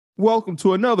Welcome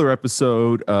to another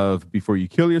episode of Before You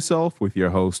Kill Yourself with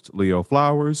your host, Leo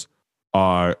Flowers.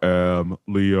 I am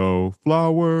Leo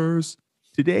Flowers.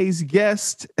 Today's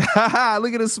guest,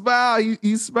 look at the smile.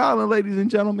 He's smiling, ladies and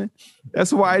gentlemen.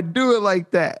 That's why I do it like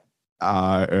that.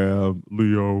 I am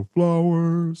Leo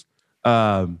Flowers.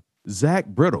 Zach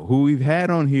Brittle, who we've had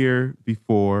on here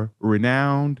before,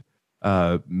 renowned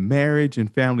marriage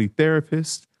and family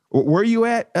therapist. Where are you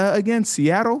at again?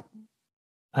 Seattle?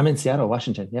 I'm in Seattle,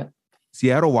 Washington. Yeah.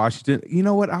 Seattle, Washington. You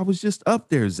know what? I was just up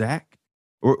there, Zach.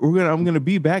 I'm gonna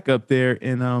be back up there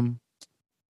in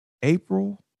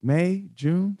April, May,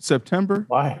 June, September.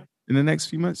 Why? In the next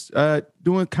few months, I'm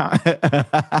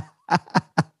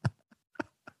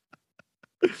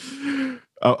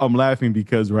laughing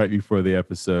because right before the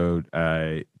episode,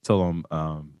 I told him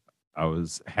I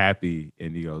was happy,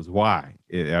 and he goes, "Why?"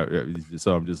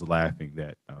 So I'm just laughing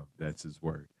that that's his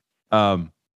word.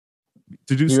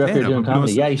 To do You're up here doing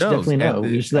comedy. Yeah, you should definitely know.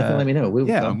 You should definitely let me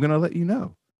know. I'm gonna let you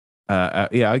know.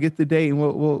 I'll get the date and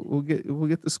we'll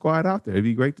get the squad out there. It'd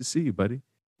be great to see you, buddy.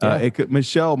 Yeah.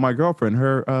 Michelle, my girlfriend,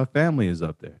 her family is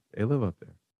up there. They live up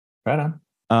there. Right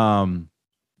on.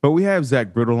 But we have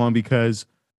Zach Brittle on because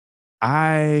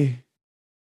I've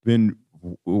been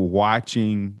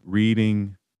watching,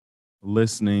 reading,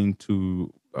 listening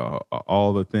to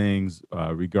all the things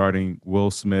regarding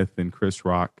Will Smith and Chris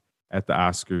Rock at the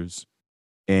Oscars.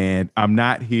 And I'm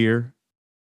not here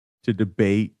to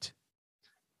debate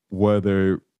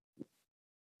whether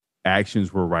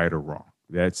actions were right or wrong.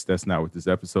 That's not what this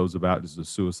episode's about. This is a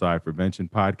suicide prevention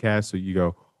podcast. So you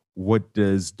go, what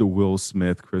does the Will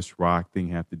Smith, Chris Rock thing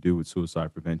have to do with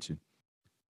suicide prevention?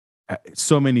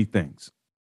 So many things.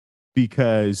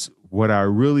 Because what I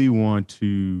really want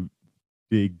to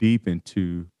dig deep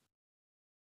into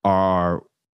are,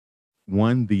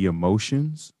 one, the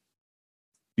emotions,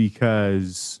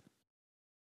 because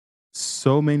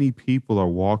so many people are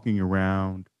walking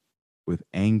around with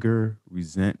anger,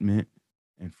 resentment,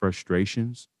 and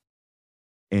frustrations,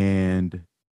 and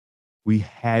we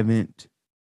haven't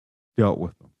dealt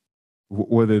with them.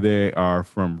 Whether they are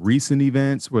from recent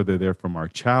events, whether they're from our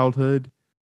childhood,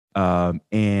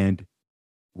 and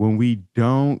when we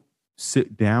don't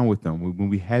sit down with them, when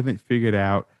we haven't figured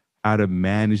out how to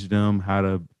manage them, how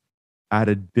to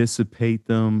dissipate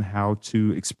them, how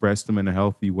to express them in a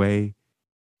healthy way,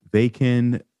 they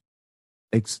can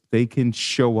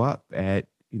show up at,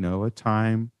 a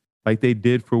time like they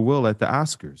did for Will at the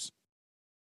Oscars.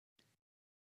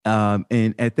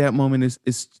 And at that moment,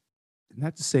 it's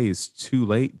not to say it's too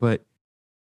late, but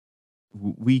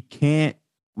we can't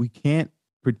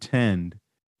pretend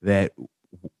that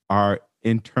our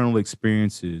internal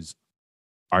experiences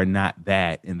are not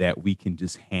that, and that we can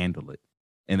just handle it,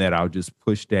 and that I'll just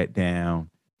push that down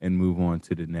and move on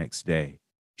to the next day.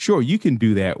 Sure, you can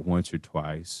do that once or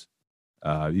twice.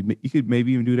 You could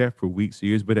maybe even do that for weeks or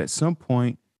years, but at some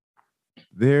point,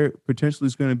 there potentially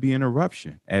is going to be an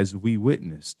eruption, as we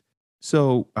witnessed.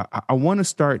 So I want to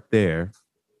start there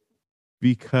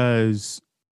because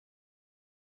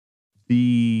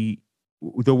the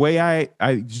way I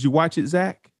did you watch it,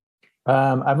 Zach?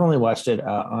 I've only watched it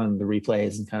on the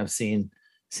replays and kind of seen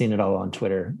it all on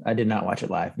Twitter. I did not watch it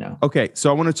live. No. Okay, so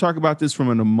I want to talk about this from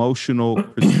an emotional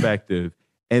perspective,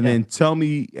 and then tell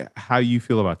me how you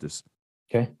feel about this.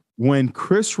 Okay. When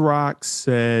Chris Rock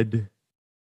said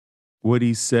what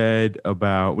he said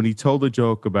about when he told a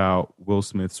joke about Will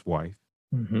Smith's wife,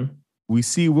 we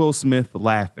see Will Smith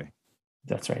laughing.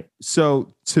 That's right.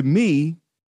 So to me,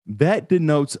 that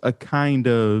denotes a kind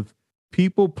of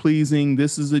people pleasing.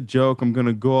 This is a joke. I'm going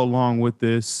to go along with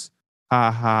this.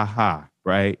 Ha, ha, ha.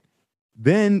 Right.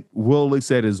 Then Will looks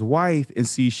at his wife and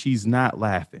sees she's not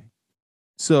laughing.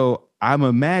 So I'm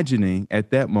imagining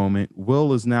at that moment,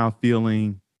 Will is now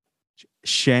feeling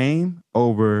shame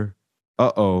over,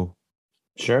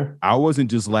 sure, I wasn't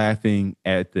just laughing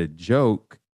at the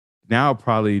joke. Now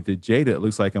probably to Jada, it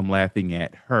looks like I'm laughing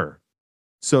at her.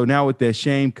 So now with that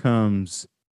shame comes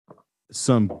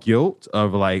some guilt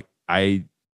of like, I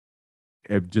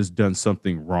have just done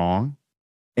something wrong.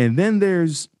 And then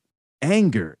there's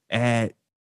anger at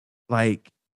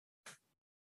like,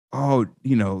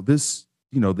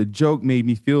 the joke made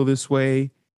me feel this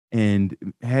way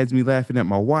and has me laughing at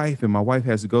my wife. And my wife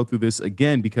has to go through this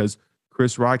again because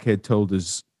Chris Rock had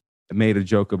made a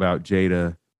joke about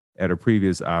Jada at a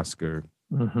previous Oscar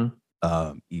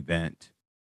event.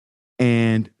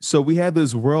 And so we have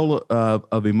this whirl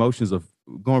of emotions of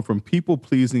going from people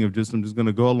pleasing of just, I'm just going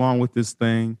to go along with this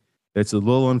thing that's a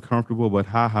little uncomfortable, but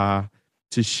haha,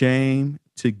 to shame,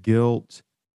 to guilt,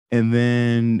 and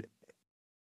then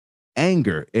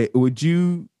anger. Would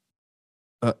you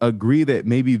agree that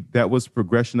maybe that was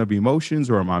progression of emotions,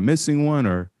 or am I missing one,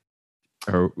 or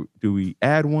do we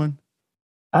add one?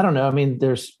 I don't know. I mean,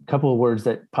 there's a couple of words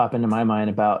that pop into my mind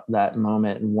about that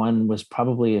moment. And one was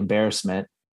probably embarrassment,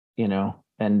 and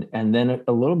then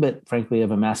a little bit, frankly,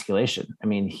 of emasculation. I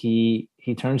mean, he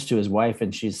turns to his wife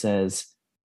and she says,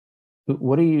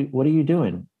 what are you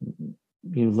doing,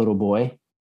 you little boy?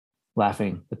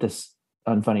 Laughing at this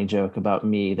unfunny joke about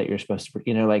me that you're supposed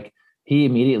to, like he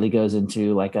immediately goes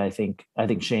into like, I think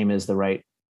shame is the right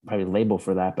probably label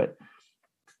for that, but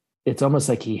it's almost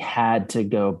like he had to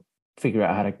go figure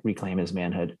out how to reclaim his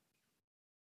manhood.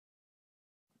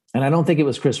 And I don't think it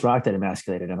was Chris Rock that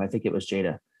emasculated him. I think it was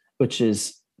Jada, which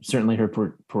is certainly her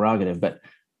prerogative, but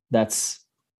that's,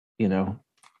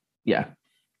 yeah.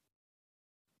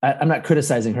 I'm not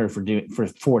criticizing her for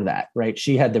that, right?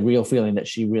 She had the real feeling that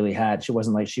she really had. She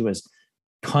wasn't like she was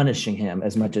punishing him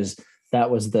as much as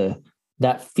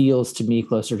that feels to me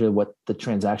closer to what the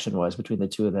transaction was between the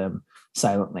two of them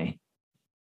silently.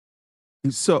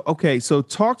 So, okay. So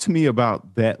talk to me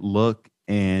about that look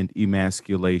and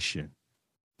emasculation,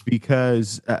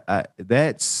 because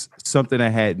that's something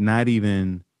that has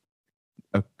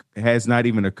not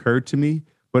even occurred to me,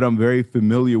 but I'm very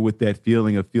familiar with that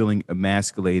feeling of feeling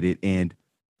emasculated and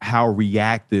how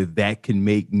reactive that can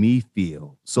make me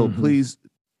feel. So please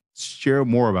share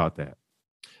more about that.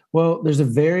 Well, there's a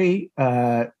very,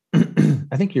 I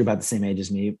think you're about the same age as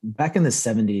me. Back in the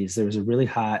 70s, there was a really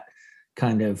hot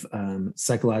kind of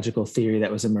psychological theory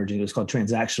that was emerging. It was called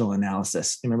transactional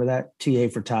analysis. You remember that? TA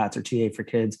for tots or TA for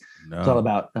kids. No. It's all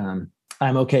about I'm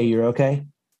okay, you're okay.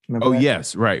 Remember that?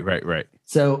 Yes. Right.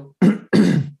 So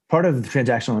part of the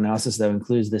transactional analysis, though,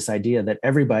 includes this idea that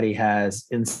everybody has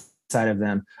inside of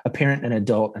them a parent, an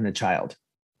adult, and a child.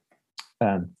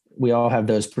 We all have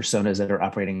those personas that are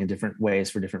operating in different ways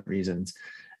for different reasons.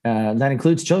 That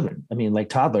includes children. I mean, like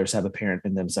toddlers have a parent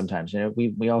in them sometimes.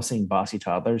 We all seen bossy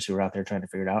toddlers who are out there trying to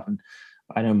figure it out. And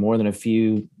I know more than a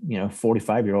few,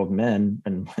 45-year-old men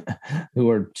and who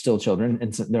are still children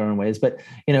in their own ways. But,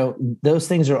 those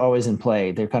things are always in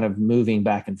play. They're kind of moving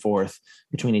back and forth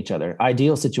between each other.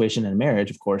 Ideal situation in marriage,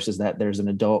 of course, is that there's an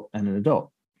adult and an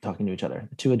adult talking to each other,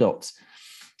 two adults.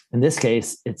 In this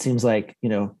case, it seems like,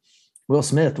 Will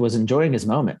Smith was enjoying his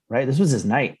moment, right? This was his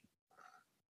night.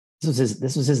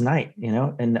 This was his night,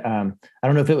 and I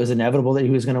don't know if it was inevitable that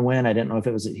he was going to win. I didn't know if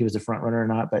he was a front runner or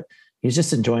not, but he's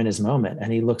just enjoying his moment.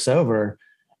 And he looks over,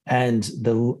 and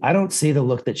I don't see the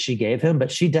look that she gave him,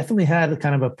 but she definitely had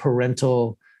kind of a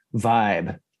parental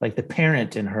vibe, like the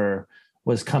parent in her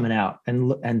was coming out,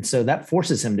 and so that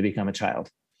forces him to become a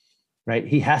child, right?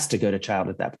 He has to go to child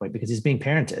at that point because he's being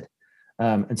parented,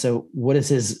 and so what is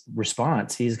his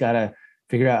response? He's got to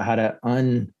figure out how to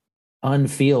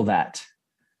unfeel that.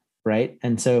 Right.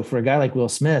 And so for a guy like Will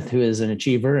Smith, who is an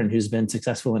achiever and who's been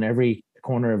successful in every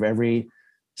corner of every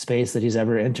space that he's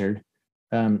ever entered,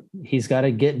 he's got to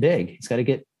get big. He's got to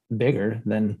get bigger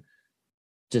than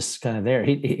just kind of there.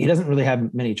 He doesn't really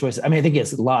have many choices. I mean, I think he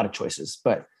has a lot of choices,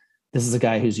 but this is a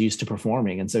guy who's used to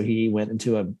performing. And so he went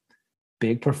into a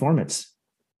big performance,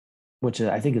 which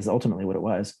I think is ultimately what it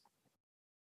was.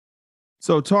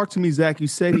 So talk to me, Zach. You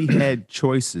said he had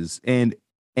choices, and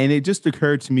it just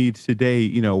occurred to me today,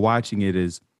 watching it,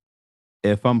 is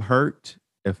if I'm hurt,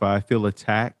 if I feel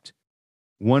attacked,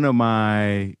 one of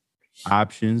my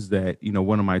options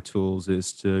one of my tools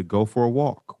is to go for a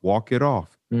walk it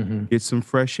off, get some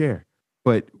fresh air.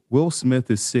 But Will Smith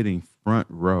is sitting front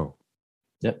row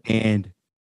and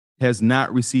has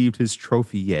not received his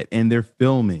trophy yet, and they're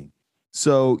filming.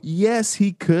 So yes,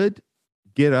 he could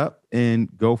get up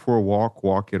and go for a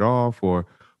walk it off,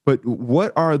 but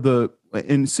what are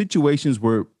in situations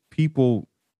where people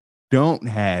don't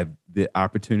have the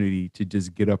opportunity to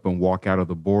just get up and walk out of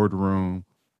the boardroom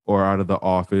or out of the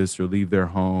office or leave their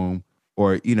home,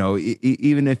 or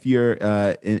even if you're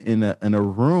in a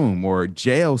room or a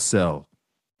jail cell,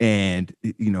 and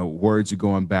words are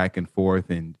going back and forth,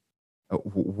 and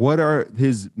what are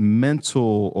his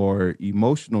mental or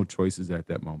emotional choices at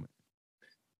that moment?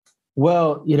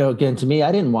 Well, again, to me,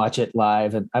 I didn't watch it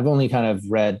live, and I've only kind of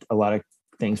read a lot of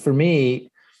things. For me,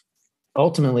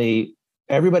 ultimately,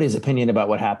 everybody's opinion about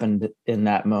what happened in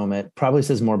that moment probably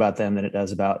says more about them than it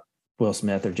does about Will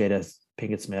Smith or Jada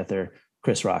Pinkett Smith or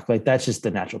Chris Rock. Like, that's just the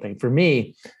natural thing. For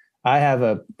me, I have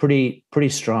a pretty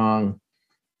strong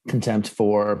contempt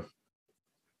for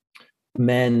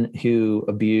men who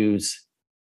abuse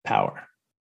power.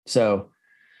 So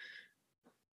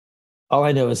all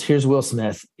I know is here's Will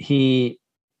Smith. He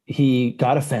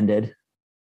got offended.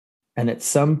 And at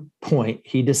some point,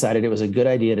 he decided it was a good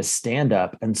idea to stand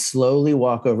up and slowly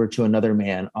walk over to another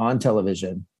man on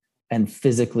television and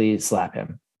physically slap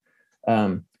him.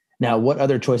 Now, what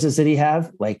other choices did he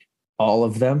have? Like all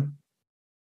of them.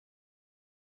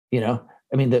 I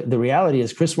mean, the reality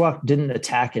is Chris Rock didn't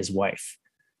attack his wife.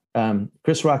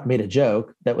 Chris Rock made a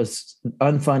joke that was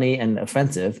unfunny and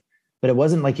offensive, but it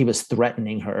wasn't like he was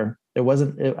threatening her. There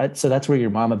wasn't. So that's where your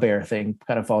mama bear thing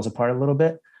kind of falls apart a little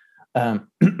bit.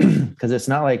 Because it's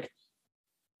not like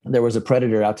there was a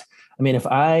predator out. I mean, if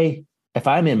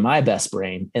I'm in my best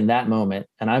brain in that moment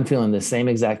and I'm feeling the same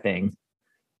exact thing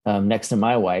next to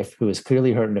my wife, who is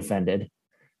clearly hurt and offended,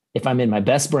 if I'm in my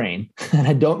best brain, and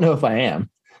I don't know if I am,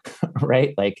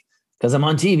 right? Like, because I'm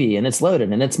on TV and it's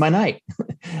loaded and it's my night.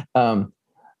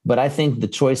 But I think the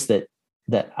choice that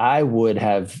I would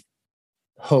have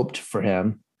hoped for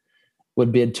him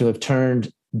would be to have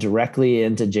turned directly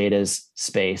into Jada's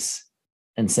space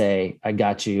and say, I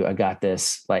got you, I got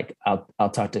this. Like, I'll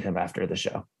talk to him after the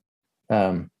show.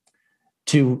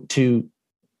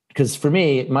 Because for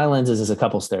me, my lens is as a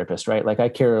couples therapist, right? Like, I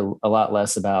care a lot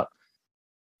less about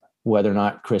whether or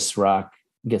not Chris Rock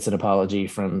gets an apology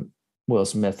from Will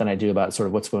Smith than I do about sort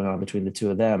of what's going on between the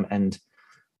two of them. And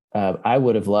I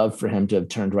would have loved for him to have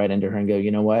turned right into her and go,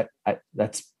 you know what?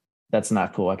 That's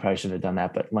not cool. I probably shouldn't have done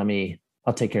that, but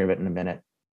I'll take care of it in a minute.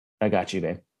 I got you,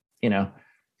 babe.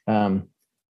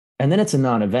 And then it's a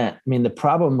non-event. I mean, the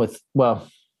problem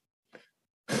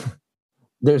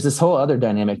there's this whole other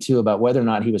dynamic too about whether or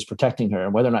not he was protecting her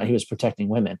and whether or not he was protecting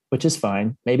women, which is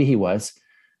fine. Maybe he was.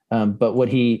 But what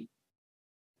he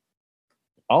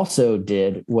also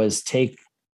did was there's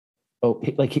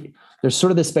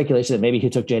sort of this speculation that maybe he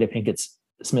took Jada Pinkett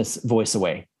Smith's voice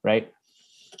away, right?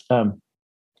 But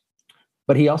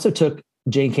he also took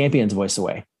Jane Campion's voice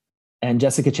away, and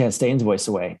Jessica Chastain's voice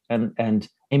away, and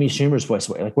Amy Schumer's voice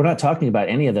away. Like, we're not talking about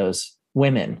any of those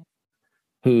women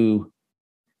who,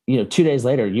 2 days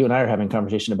later, you and I are having a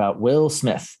conversation about Will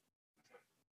Smith.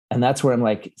 And that's where I'm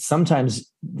like,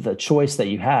 sometimes the choice that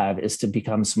you have is to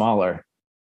become smaller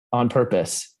on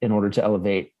purpose in order to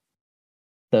elevate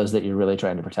those that you're really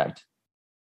trying to protect.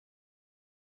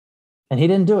 And he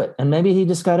didn't do it. And maybe he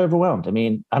just got overwhelmed. I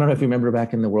mean, I don't know if you remember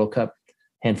back in the World Cup a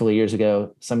handful of years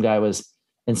ago, some guy was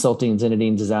insulting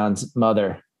Zinedine Zidane's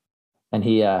mother. And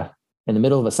he, in the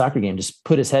middle of a soccer game, just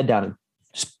put his head down and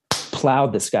just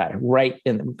plowed this guy right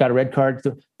in, got a red card,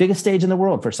 the biggest stage in the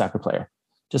world for a soccer player,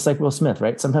 just like Will Smith,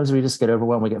 right? Sometimes we just get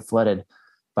overwhelmed, we get flooded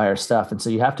by our stuff. And so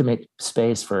you have to make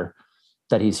space for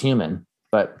that he's human.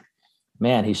 But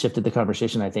man, he shifted the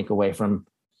conversation, I think, away from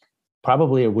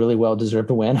probably a really well-deserved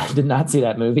win. I did not see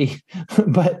that movie,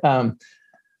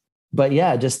 but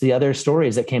yeah, just the other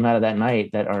stories that came out of that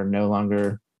night that are no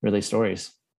longer really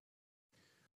stories.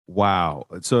 Wow.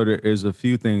 So there's a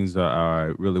few things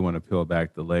I really want to peel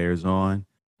back the layers on.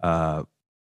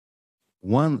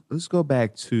 One, let's go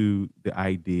back to the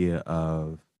idea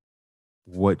of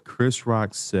what Chris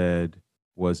Rock said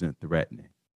wasn't threatening.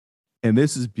 And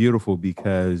this is beautiful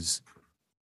because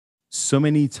so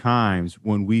many times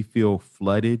when we feel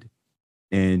flooded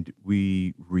and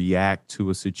we react to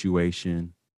a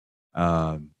situation,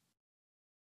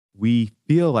 we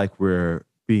feel like we're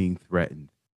being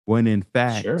threatened when in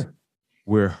fact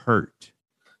we're hurt.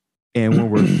 And when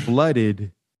we're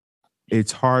flooded,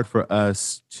 it's hard for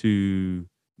us to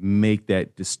make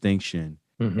that distinction.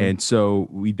 Mm-hmm. And so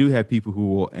we do have people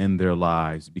who will end their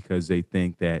lives because they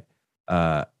think that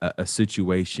a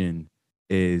situation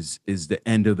is the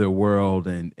end of the world,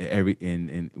 and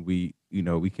we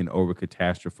can over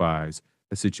catastrophize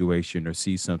a situation or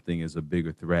see something as a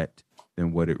bigger threat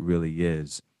than what it really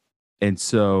is. And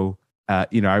so, I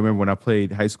remember when I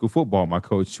played high school football, my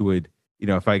coach would,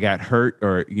 if I got hurt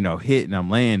or, hit and I'm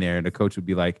laying there, and the coach would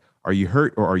be like, are you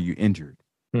hurt or are you injured?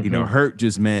 Mm-hmm. Hurt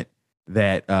just meant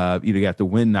that, you got the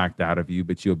wind knocked out of you,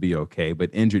 but you'll be okay. But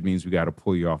injured means we got to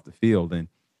pull you off the field. And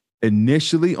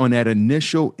initially, on that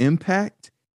initial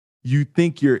impact, you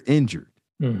think you're injured.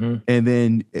 Mm-hmm. And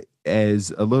then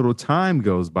as a little time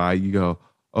goes by, you go,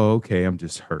 oh, okay, I'm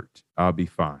just hurt. I'll be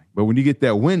fine. But when you get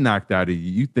that wind knocked out of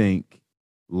you, you think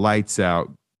lights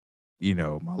out,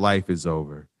 my life is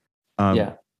over.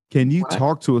 Can you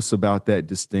talk to us about that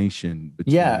distinction?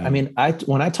 I mean,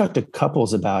 when I talk to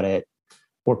couples about it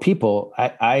or people,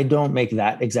 I don't make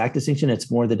that exact distinction.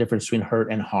 It's more the difference between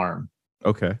hurt and harm.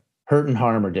 Okay. Hurt and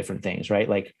harm are different things, right?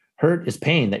 Like, hurt is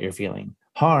pain that you're feeling.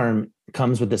 Harm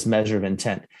comes with this measure of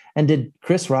intent. And did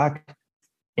Chris Rock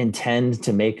intend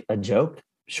to make a joke?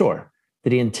 Sure.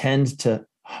 Did he intend to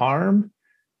harm?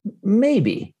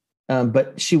 Maybe.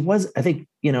 But she was, I think,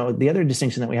 the other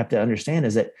distinction that we have to understand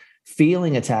is that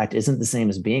feeling attacked isn't the same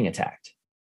as being attacked.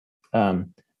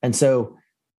 And so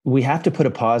we have to put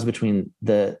a pause between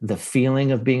the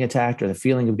feeling of being attacked or the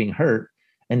feeling of being hurt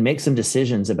and make some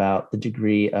decisions about the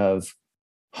degree of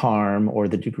harm or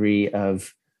the degree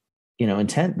of,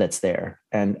 intent that's there.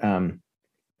 And,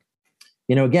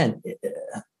 again,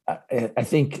 I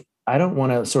think I don't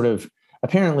want to sort of,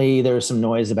 apparently there was some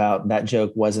noise about that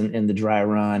joke wasn't in the dry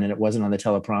run and it wasn't on the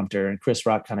teleprompter. And Chris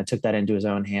Rock kind of took that into his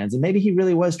own hands. And maybe he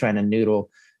really was trying to noodle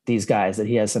these guys that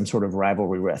he has some sort of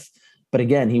rivalry with. But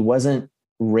again, he wasn't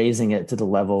raising it to the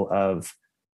level of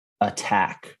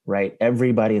attack, right?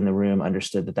 Everybody in the room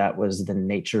understood that that was the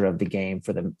nature of the game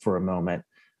for a moment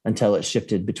until it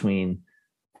shifted between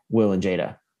Will and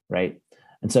Jada, right?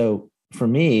 And so for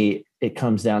me, it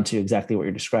comes down to exactly what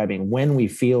you're describing. When we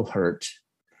feel hurt,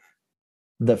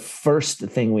 the first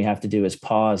thing we have to do is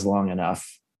pause long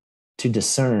enough to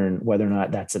discern whether or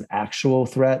not that's an actual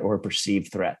threat or a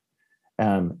perceived threat.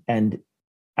 And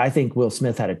I think Will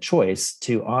Smith had a choice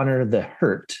to honor the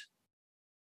hurt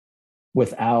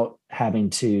without having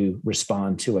to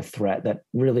respond to a threat that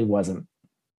really wasn't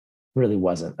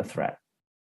a threat.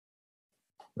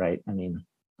 Right? I mean,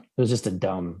 it was just a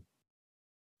dumb,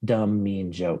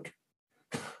 mean joke.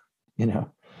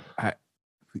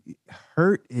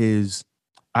 Hurt is,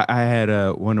 I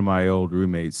had one of my old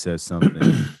roommates said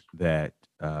something that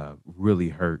really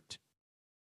hurt.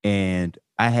 And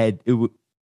I'm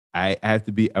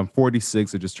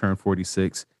 46. I just turned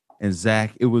 46. And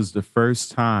Zach, it was the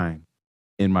first time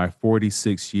in my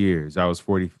 46 years, I was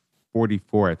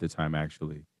 44 at the time,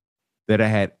 actually, that I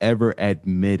had ever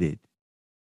admitted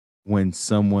when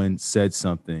someone said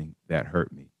something that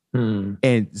hurt me.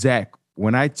 And Zach,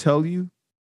 when I tell you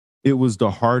it was the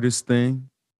hardest thing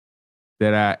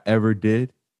that I ever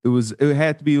did, it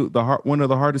had to be one of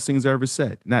the hardest things I ever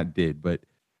said. Not did, but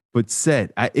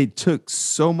said. It took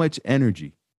so much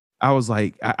energy. I was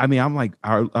like, I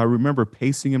remember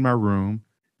pacing in my room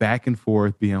back and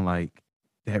forth being like,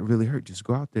 that really hurt. Just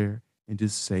go out there and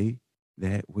just say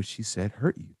that what she said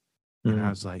hurt you. And I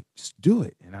was like, just do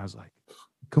it. And I was like,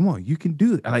 come on, you can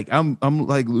do it. Like, I'm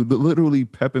like literally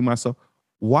pepping myself.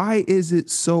 Why is it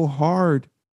so hard?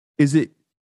 Is it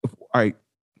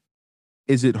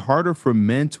harder for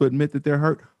men to admit that they're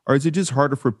hurt? Or is it just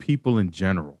harder for people in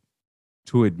general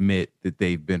to admit that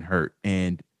they've been hurt?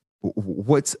 And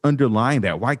what's underlying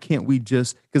that? Why can't we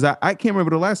just, because I can't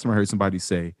remember the last time I heard somebody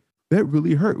say, that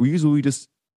really hurt. We just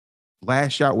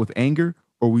lash out with anger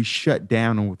or we shut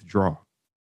down and withdraw.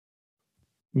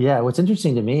 Yeah, what's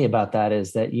interesting to me about that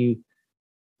is that you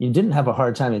didn't have a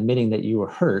hard time admitting that you were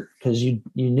hurt because you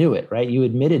knew it, right? You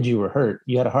admitted you were hurt.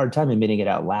 You had a hard time admitting it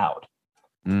out loud,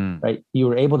 right? You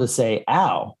were able to say,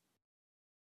 ow,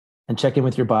 and check in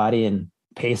with your body and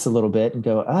pace a little bit and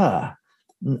go,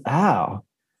 ow.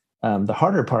 The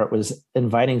harder part was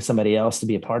inviting somebody else to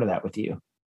be a part of that with you,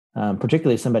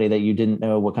 particularly somebody that you didn't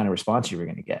know what kind of response you were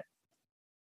going to get,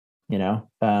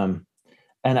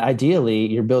 and ideally,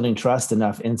 you're building trust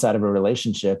enough inside of a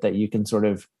relationship that you can sort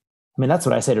of, that's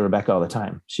what I say to Rebecca all the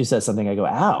time. She says something, I go,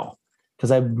 ow,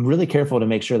 because I'm really careful to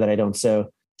make sure that I don't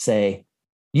say,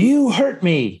 you hurt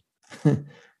me,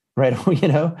 right?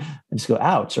 I just go,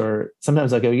 ouch. Or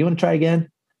sometimes I'll go, you want to try again?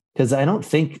 Because I don't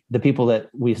think the people that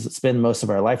we spend most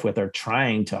of our life with are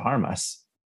trying to harm us.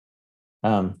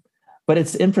 But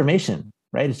it's information,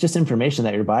 right? It's just information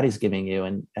that your body's giving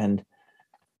you. And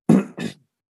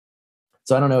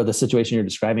so I don't know the situation you're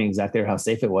describing exactly or how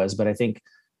safe it was, but I think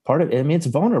part of it, it's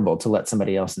vulnerable to let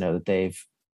somebody else know that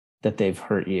they've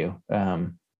hurt you.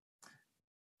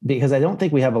 Because I don't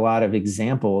think we have a lot of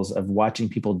examples of watching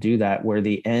people do that where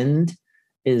the end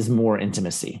is more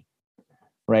intimacy,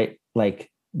 right? Like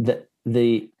the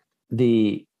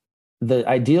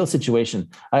ideal situation.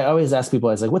 I always ask people,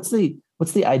 I was like, what's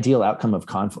the ideal outcome of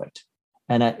conflict?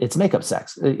 And it's makeup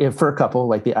sex. For a couple,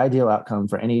 like the ideal outcome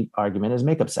for any argument is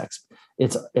makeup sex.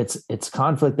 It's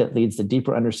conflict that leads to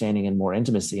deeper understanding and more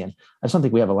intimacy. And I just don't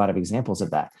think we have a lot of examples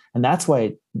of that. And that's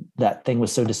why that thing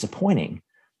was so disappointing,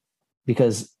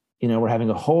 because, we're having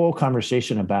a whole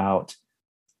conversation about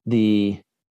the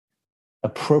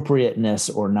appropriateness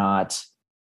or not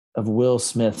of Will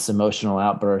Smith's emotional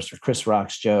outburst or Chris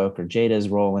Rock's joke or Jada's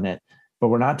role in it. But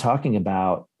we're not talking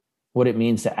about what it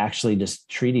means to actually just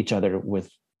treat each other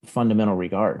with fundamental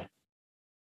regard.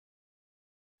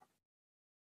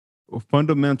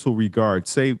 Fundamental regard.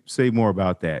 Say more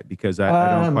about that, because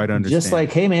I don't quite understand. Just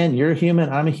like, hey man, you're a human,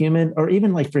 I'm a human, or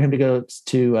even like for him to go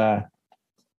to,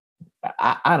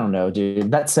 I don't know,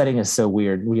 dude, that setting is so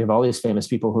weird. We have all these famous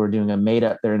people who are doing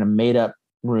they're in a made up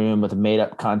room with a made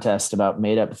up contest about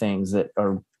made up things that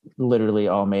are literally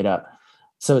all made up.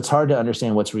 So it's hard to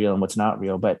understand what's real and what's not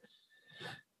real. But,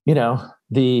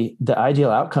 the ideal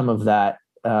outcome of that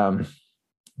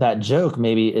that joke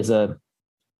maybe is a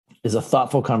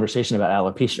thoughtful conversation about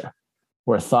alopecia,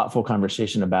 or a thoughtful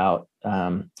conversation about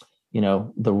the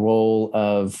role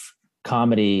of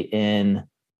comedy in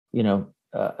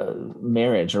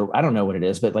marriage, or I don't know what it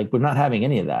is, but like we're not having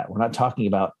any of that. We're not talking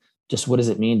about just what does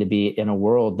it mean to be in a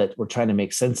world that we're trying to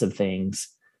make sense of things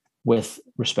with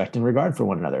respect and regard for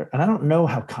one another. And I don't know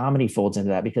how comedy folds into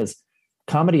that, because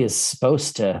comedy is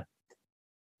supposed to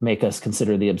make us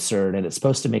consider the absurd, and it's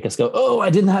supposed to make us go, oh,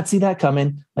 I did not see that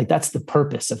coming. Like that's the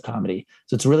purpose of comedy.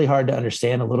 So it's really hard to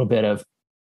understand a little bit of,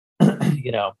 I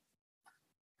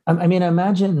mean,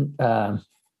 imagine how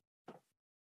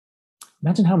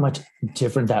much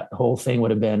different that whole thing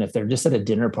would have been if they're just at a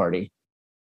dinner party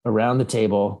around the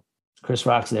table. Chris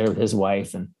Rock's there with his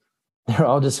wife, and they're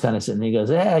all just kind of sitting there. He goes,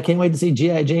 "Yeah, I can't wait to see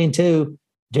G.I. Jane 2,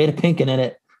 Jada Pinkett in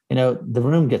it." The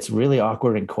room gets really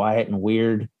awkward and quiet and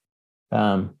weird.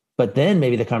 But then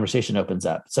maybe the conversation opens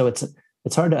up. So it's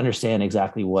hard to understand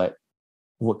exactly what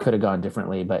could have gone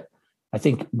differently. But I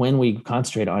think when we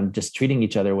concentrate on just treating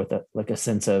each other with a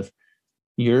sense of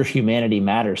your humanity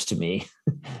matters to me,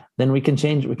 then we can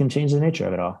change the nature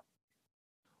of it all.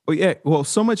 Well, yeah. Well,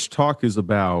 so much talk is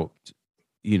about,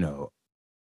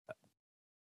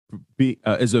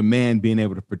 as a man being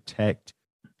able to protect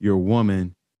your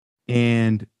woman,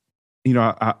 and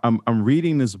I'm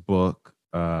reading this book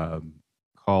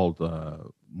called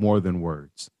More Than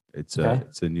Words. It's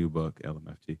a new book,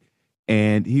 LMFT,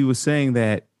 and he was saying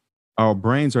that our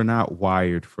brains are not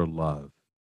wired for love.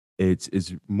 It's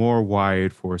more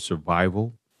wired for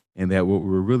survival, and that what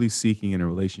we're really seeking in a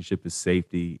relationship is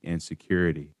safety and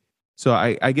security. So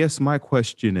I guess my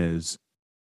question is,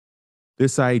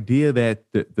 this idea that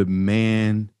the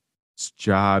man's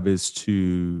job is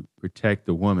to protect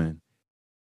the woman,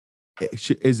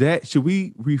 should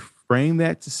we reframe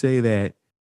that to say that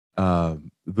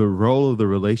the role of the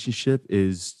relationship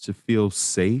is to feel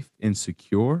safe and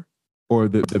secure, or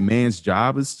the man's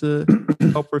job is to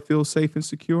help her feel safe and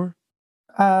secure?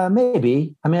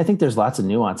 Maybe. I mean, I think there's lots of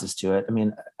nuances to it. I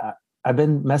mean, I've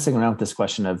been messing around with this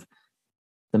question of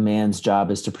the man's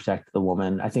job is to protect the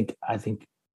woman. I think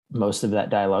most of that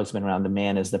dialogue has been around the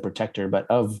man as the protector, but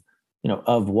of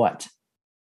what?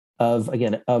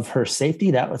 Of her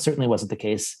safety. That certainly wasn't the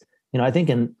case. I think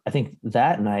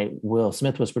that night Will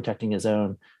Smith was protecting his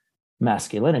own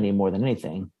masculinity more than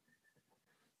anything.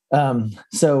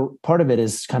 So part of it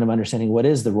is kind of understanding what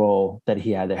is the role that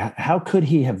he had there. How could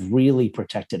he have really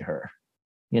protected her?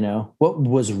 What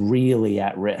was really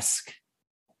at risk?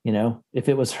 If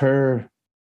it was her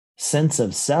sense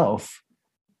of self,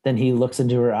 then he looks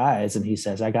into her eyes and he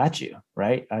says, "I got you,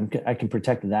 right? I can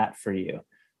protect that for you."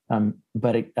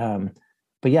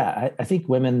 But yeah, I think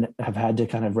women have had to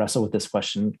kind of wrestle with this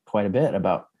question quite a bit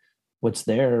about what's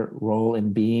their role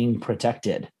in being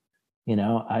protected.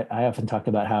 I often talk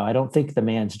about how I don't think the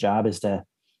man's job is to.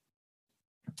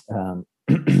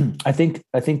 I think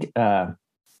the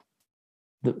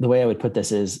way I would put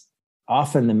this is,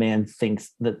 often the man thinks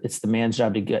that it's the man's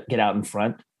job to get out in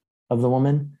front of the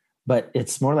woman, but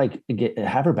it's more like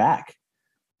have her back,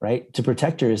 right? To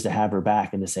protect her is to have her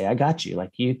back and to say, "I got you.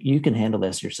 Like you can handle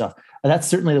this yourself." And that's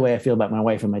certainly the way I feel about my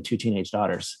wife and my 2 teenage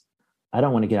daughters. I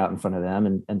don't want to get out in front of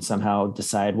them and somehow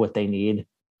decide what they need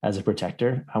as a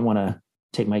protector. I want to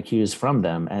take my cues from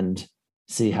them and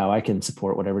see how I can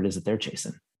support whatever it is that they're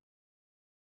chasing.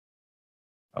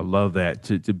 I love that,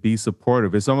 to be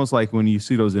supportive. It's almost like when you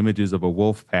see those images of a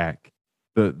wolf pack,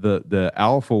 the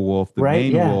alpha wolf, the Right?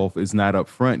 main Yeah. wolf is not up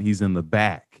front, he's in the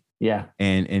back. Yeah.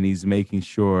 And he's making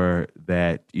sure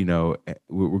that,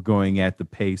 we're going at the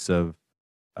pace of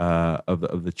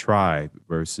the tribe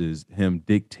versus him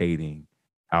dictating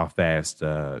how fast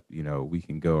we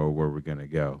can go or where we're going to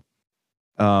go.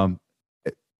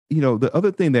 The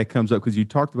other thing that comes up, because you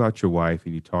talked about your wife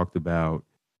and you talked about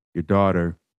your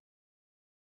daughter,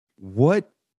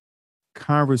 what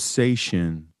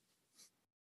conversation,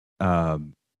 I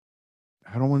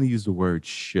don't want to use the word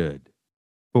should,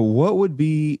 but what would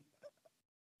be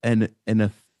an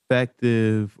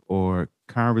effective or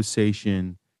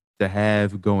conversation to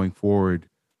have going forward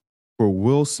for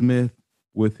Will Smith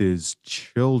with his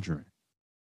children,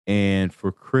 and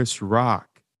for Chris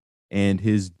Rock and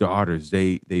his daughters?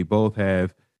 They both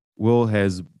have, Will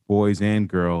has boys and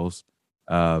girls,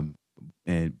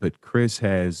 but Chris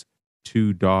has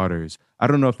 2 daughters. I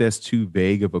don't know if that's too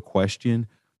vague of a question,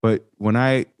 but when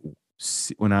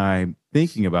I'm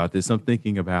thinking about this, I'm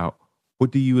thinking about,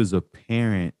 what do you as a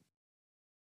parent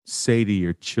say to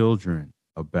your children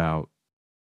about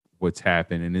what's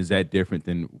happened, and is that different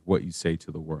than what you say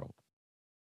to the world?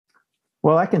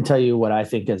 Well, I can tell you what I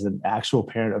think as an actual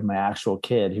parent of my actual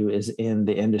kid who is in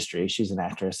the industry. She's an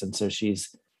actress, and so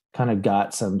she's kind of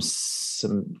got some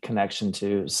connection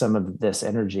to some of this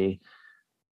energy.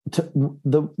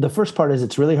 The first part is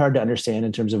it's really hard to understand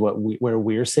in terms of where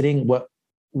we're sitting,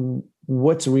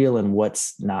 what's real and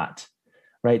what's not.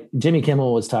 Right? Jimmy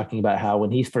Kimmel was talking about how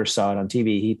when he first saw it on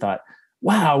TV, he thought,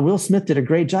 "Wow, Will Smith did a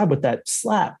great job with that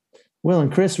slap. Will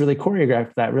and Chris really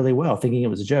choreographed that really well," thinking it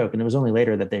was a joke. And it was only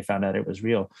later that they found out it was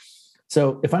real.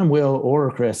 So if I'm Will or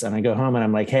Chris and I go home and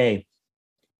I'm like, "Hey,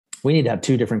 we need to have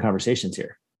two different conversations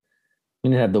here.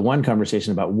 We need to have the one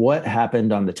conversation about what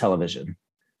happened on the television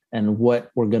and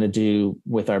what we're going to do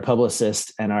with our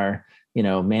publicist and our,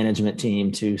 management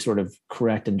team to sort of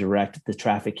correct and direct the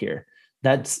traffic here."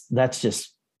 That's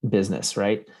just business,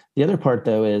 right? The other part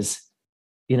though is,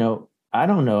 I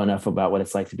don't know enough about what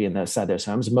it's like to be inside those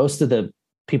homes. Most of the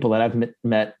people that I've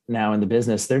met now in the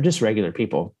business, they're just regular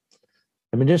people.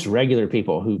 I mean, just regular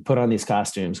people who put on these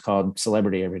costumes called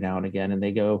celebrity every now and again, and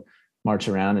they go march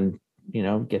around and,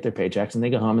 get their paychecks, and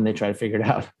they go home and they try to figure it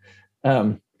out.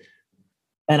 And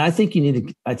I think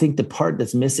I think the part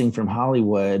that's missing from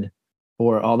Hollywood,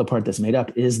 or all the part that's made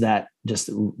up, is that just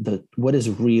what is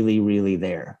really, really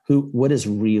there, what is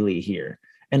really here.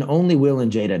 And only Will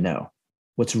and Jada know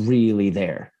what's really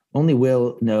there. Only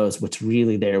Will knows what's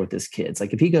really there with his kids.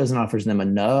 Like if he goes and offers them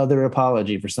another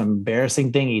apology for some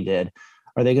embarrassing thing he did,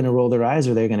 are they going to roll their eyes,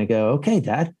 or are they going to go, "Okay,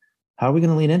 Dad, how are we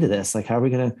going to lean into this? Like, how are we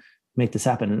going to make this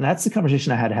happen?" And that's the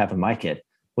conversation I had to have with my kid,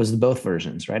 was both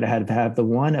versions, right? I had to have the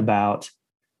one about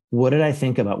what did I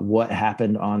think about what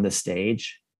happened on the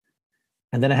stage?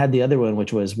 And then I had the other one,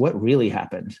 which was what really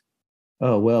happened.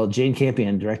 Oh, well, Jane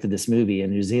Campion directed this movie in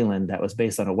New Zealand that was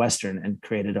based on a Western and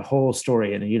created a whole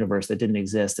story in a universe that didn't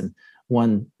exist. And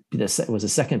was the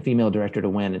second female director to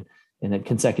win in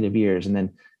consecutive years. And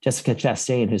then Jessica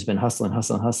Chastain, who's been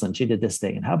hustling. She did this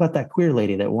thing. And how about that queer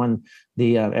lady that won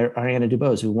the Ariana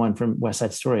DeBose, who won from West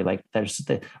Side Story? Like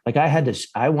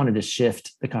I wanted to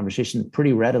shift the conversation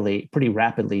pretty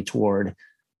rapidly toward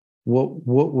what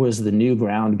was the new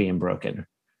ground being broken.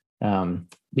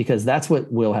 Because that's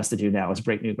what Will has to do now, is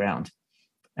break new ground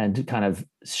and to kind of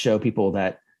show people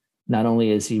that not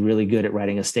only is he really good at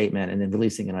writing a statement and then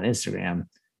releasing it on Instagram,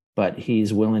 but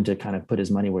he's willing to kind of put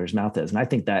his money where his mouth is. And I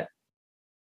think that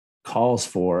calls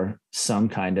for some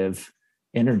kind of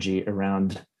energy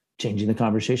around changing the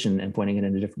conversation and pointing it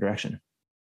in a different direction.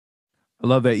 I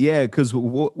love that. Yeah. Cause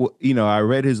I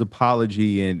read his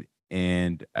apology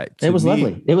and it was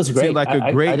lovely. It was great. Like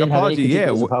a great apology.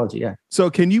 Yeah. Apology. Yeah. So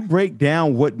can you break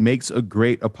down what makes a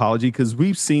great apology? Because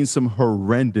we've seen some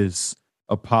horrendous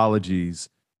apologies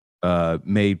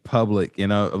made public,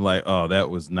 like, oh, that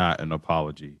was not an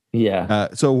apology. Yeah.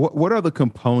 So what are the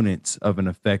components of an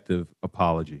effective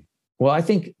apology? Well, I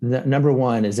think number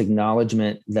one is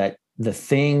acknowledgement that the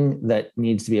thing that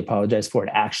needs to be apologized for, it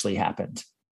actually happened.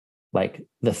 Like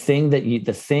the thing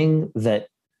that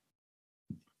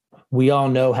we all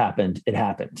know happened, it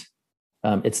happened.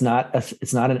 It's not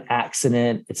an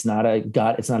accident. It's not a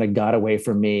got away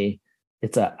from me.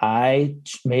 I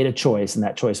made a choice, and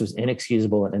that choice was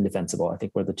inexcusable and indefensible. I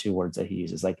think were the two words that he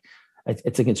uses. Like, I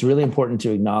think it's really important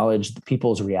to acknowledge the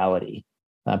people's reality,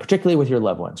 particularly with your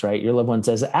loved ones, right? Your loved one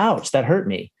says, "Ouch, that hurt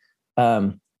me."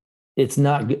 It's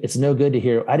no good to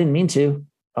hear, "I didn't mean to.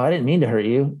 Oh, I didn't mean to hurt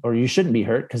you," or "You shouldn't be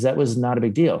hurt because that was not a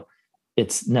big deal."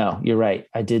 It's, "No, you're right.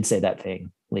 I did say that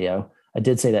thing, Leo. I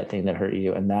did say that thing that hurt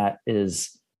you. And I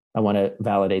want to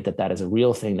validate that is a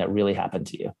real thing that really happened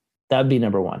to you." That would be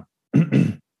number one.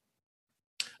 I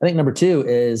think number two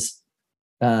is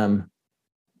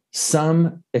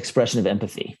some expression of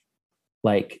empathy.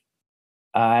 Like,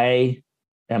 I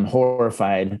am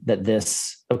horrified that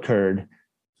this occurred,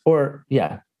 or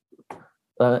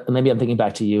maybe I'm thinking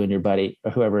back to you and your buddy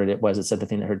or whoever it was that said the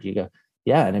thing that hurt you. Go,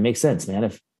 "Yeah, and it makes sense, man.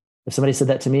 If somebody said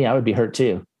that to me, I would be hurt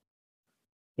too.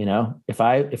 If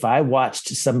I watched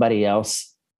somebody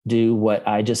else do what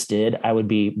I just did, I would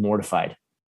be mortified."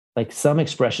 Like some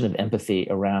expression of empathy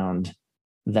around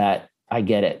that. I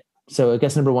get it. So I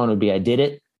guess number one would be I did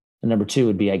it. And number two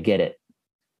would be I get it.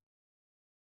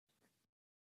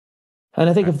 And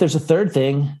I think if there's a third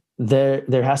thing,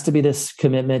 there has to be this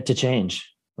commitment to change,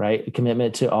 right? A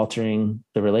commitment to altering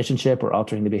the relationship or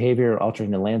altering the behavior or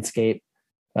altering the landscape,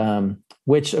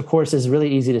 which of course is really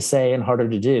easy to say and harder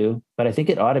to do, but I think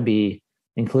it ought to be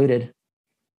included.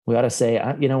 We ought to say,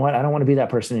 "You know what? I don't want to be that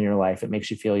person in your life. It makes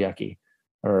you feel yucky."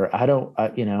 Or I don't,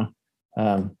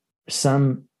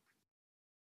 some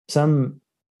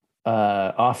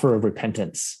offer of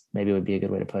repentance maybe would be a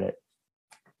good way to put it.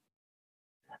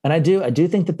 And I do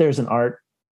think that there's an art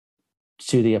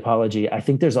to the apology. I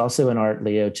think there's also an art,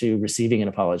 Leo, to receiving an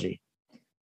apology.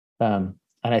 And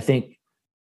I think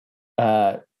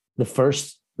the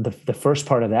first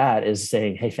part of that is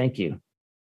saying, hey, thank you.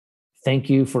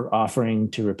 Thank you for offering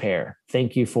to repair.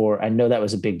 Thank you for, I know that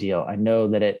was a big deal. I know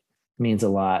that it means a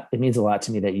lot. It means a lot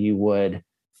to me that you would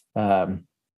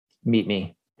meet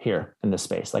me here in this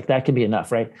space. Like that could be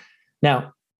enough, right?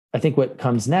 Now, I think what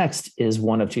comes next is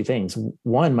one of two things.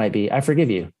 One might be, I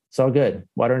forgive you. It's all good.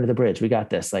 Water under the bridge. We got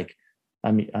this. Like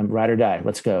I'm ride or die.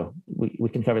 Let's go. We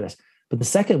can cover this. But the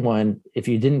second one, if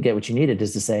you didn't get what you needed,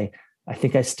 is to say, I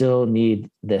think I still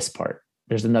need this part.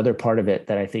 There's another part of it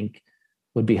that I think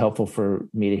would be helpful for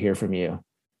me to hear from you.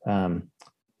 And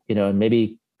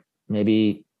maybe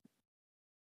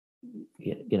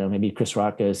Chris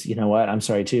Rock goes, you know what? I'm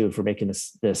sorry too for making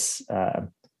this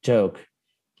joke,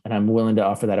 and I'm willing to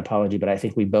offer that apology. But I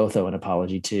think we both owe an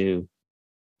apology to,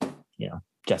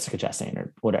 Jessica Chastain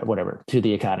or whatever, to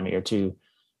the Academy or to,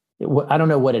 I don't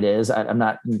know what it is. I'm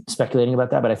not speculating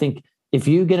about that, but I think if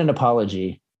you get an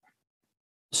apology,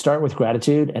 start with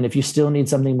gratitude. And if you still need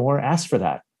something more, ask for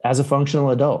that as a functional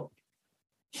adult,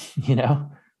 that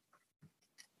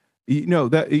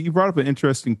you brought up an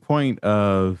interesting point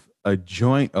of a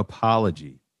joint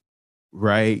apology,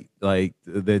 right? Like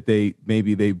that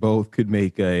they both could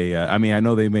make I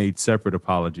know they made separate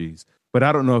apologies, but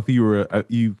I don't know if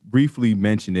you briefly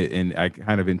mentioned it and I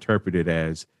kind of interpret it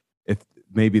as if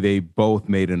maybe they both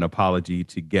made an apology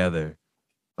together.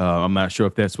 I'm not sure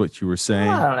if that's what you were saying.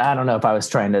 I don't know if I was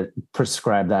trying to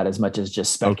prescribe that as much as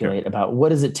just speculate about what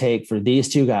does it take for these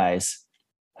two guys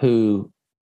who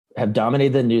have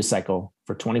dominated the news cycle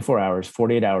for 24 hours,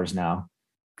 48 hours now,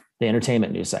 the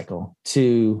entertainment news cycle,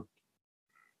 to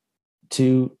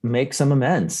make some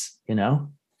amends,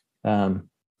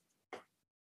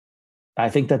 I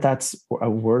think that's a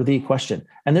worthy question.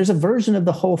 And there's a version of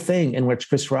the whole thing in which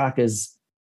Chris Rock is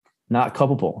not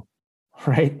culpable,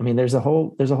 right? I mean, there's a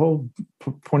whole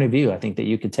point of view, I think, that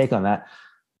you could take on that.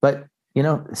 But,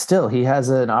 still, he has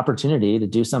an opportunity to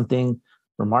do something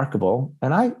remarkable.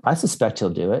 And I suspect he'll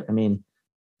do it. I mean,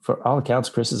 for all accounts,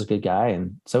 Chris is a good guy,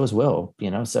 and so is Will,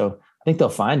 so I think they'll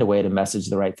find a way to message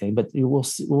the right thing, but we'll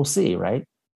see, right?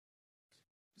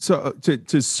 So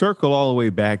to circle all the way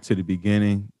back to the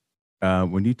beginning,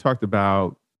 when you talked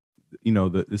about,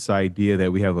 this idea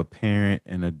that we have a parent,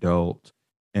 an adult,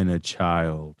 and a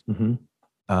child, mm-hmm.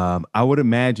 I would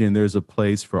imagine there's a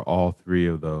place for all three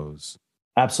of those.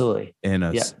 Absolutely. In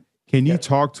us. Yeah. Can you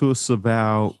talk to us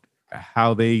about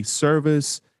how they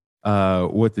service,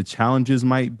 what the challenges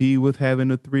might be with having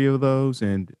the three of those,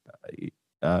 and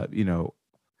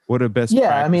what are best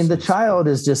practices? I mean, the child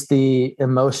is just the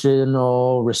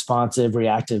emotional, responsive,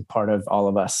 reactive part of all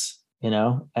of us,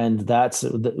 and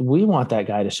we want that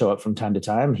guy to show up from time to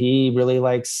time. He really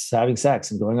likes having sex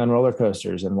and going on roller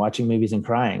coasters and watching movies and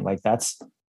crying. Like that's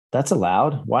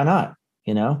allowed. Why not?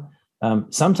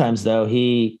 Sometimes though,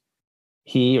 he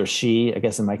or she, I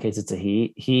guess in my case, it's a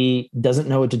he doesn't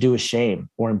know what to do with shame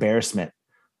or embarrassment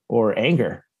or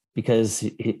anger because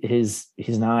he's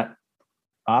not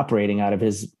operating out of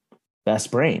his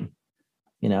best brain.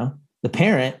 The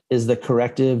parent is the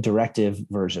corrective, directive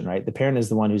version, right? The parent is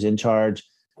the one who's in charge,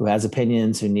 who has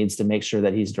opinions, who needs to make sure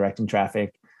that he's directing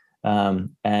traffic,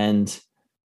 and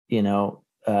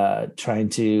trying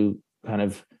to kind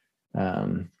of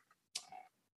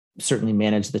certainly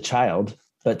manage the child.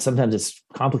 But sometimes it's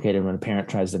complicated when a parent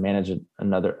tries to manage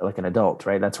another, like an adult,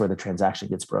 right? That's where the transaction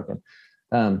gets broken.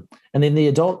 And then the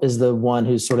adult is the one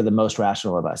who's sort of the most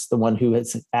rational of us, the one who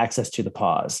has access to the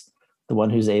pause, the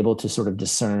one who's able to sort of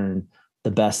discern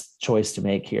the best choice to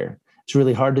make here. It's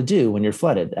really hard to do when you're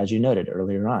flooded, as you noted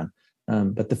earlier on.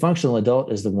 But the functional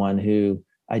adult is the one who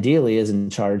ideally is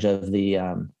in charge of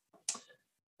the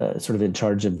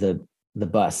the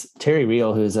bus. Terry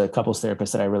Real, who's a couples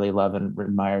therapist that I really love and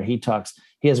admire, he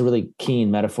has a really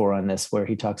keen metaphor on this where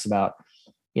he talks about,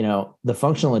 the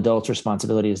functional adult's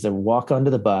responsibility is to walk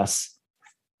onto the bus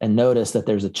and notice that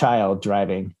there's a child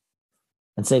driving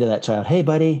and say to that child, hey,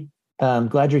 buddy,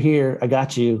 glad you're here. I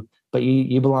got you, but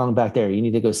you belong back there. You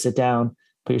need to go sit down,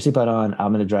 put your seatbelt on.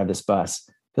 I'm going to drive this bus,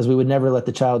 because we would never let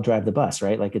the child drive the bus,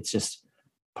 right? Like it's just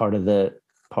part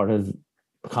of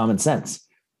common sense.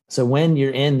 So when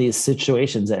you're in these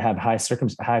situations that have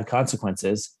high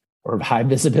consequences or high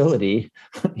visibility,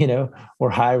 or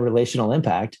high relational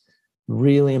impact,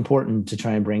 really important to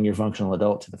try and bring your functional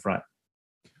adult to the front.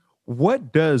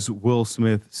 What does Will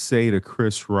Smith say to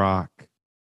Chris Rock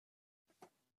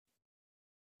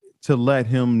to let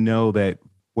him know that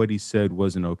what he said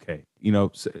wasn't okay?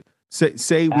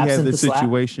 Say we have this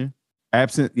situation,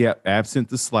 absent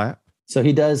the slap. So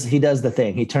he does the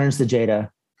thing. He turns to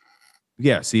Jada.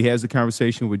 Yes, he has a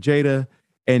conversation with Jada,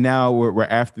 and now we're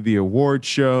after the award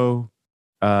show.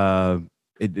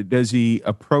 Does he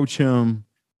approach him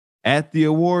at the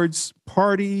awards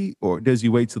party, or does he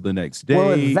wait till the next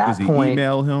Well, day? Does he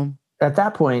email him? At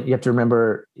that point, you have to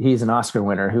remember he's an Oscar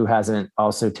winner who hasn't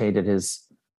also tainted his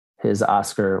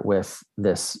Oscar with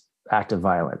this act of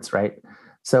violence, right?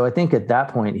 So I think at that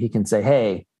point he can say,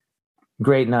 "Hey,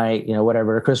 great night,"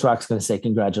 whatever. Chris Rock's going to say,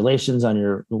 "Congratulations on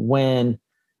your win,"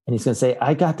 and he's going to say,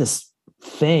 "I got this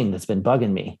thing that's been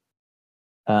bugging me,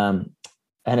 and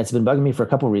it's been bugging me for a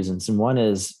couple of reasons. And one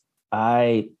is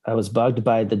I was bugged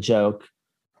by the joke,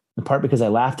 in part because I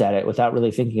laughed at it without really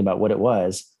thinking about what it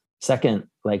was. Second,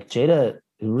 like Jada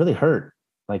really hurt.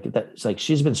 Like that, it's like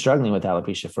she's been struggling with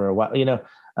alopecia for a while,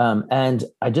 and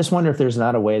I just wonder if there's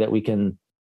not a way that we can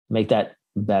make that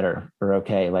better or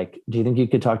okay. Like, do you think you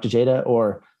could talk to Jada,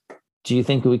 or do you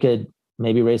think we could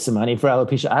maybe raise some money for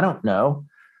alopecia? I don't know,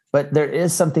 but there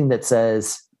is something that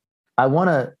says, I want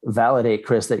to validate,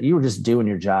 Chris, that you were just doing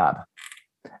your job.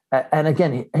 And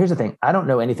again, here's the thing. I don't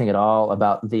know anything at all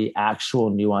about the actual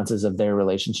nuances of their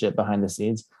relationship behind the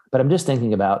scenes, but I'm just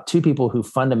thinking about two people who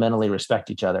fundamentally respect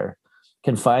each other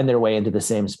can find their way into the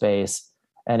same space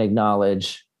and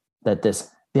acknowledge that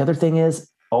the other thing is,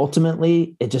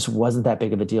 ultimately, it just wasn't that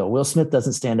big of a deal. Will Smith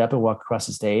doesn't stand up and walk across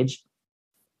the stage.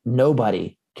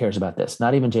 Nobody cares about this.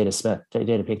 Not even Jada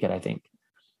Pinkett, I think.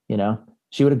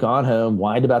 She would have gone home,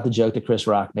 whined about the joke that Chris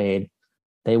Rock made.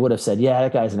 They would have said, yeah,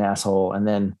 that guy's an asshole. And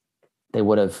then they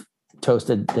would have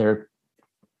toasted their,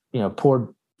 poured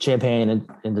champagne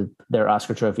into their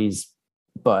Oscar trophies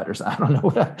butt or something.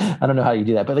 I don't know how you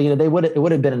do that, but it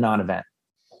would have been a non-event,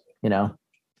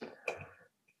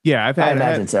 Yeah, I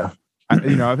imagine so.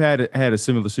 I've had a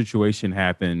similar situation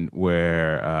happen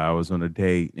where I was on a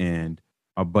date and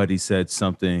a buddy said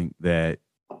something that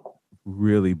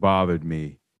really bothered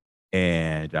me,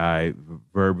 and I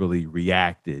verbally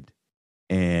reacted,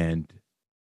 and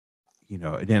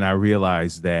then I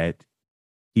realized that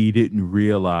he didn't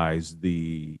realize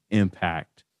the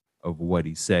impact of what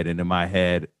he said, and in my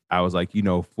head, I was like,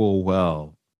 full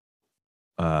well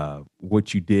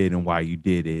what you did and why you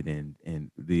did it,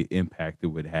 and the impact it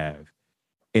would have.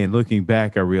 And looking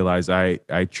back, I realized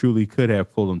I truly could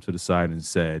have pulled him to the side and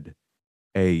said,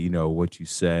 hey, what you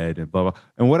said and blah, blah.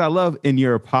 And what I love in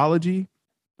your apology,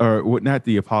 or what, not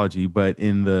the apology, but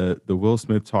in the Will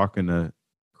Smith talking to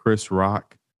Chris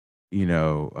Rock,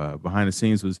 behind the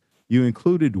scenes, was you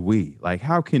included we. Like,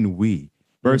 how can we,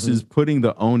 versus putting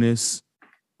the onus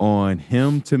on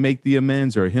him to make the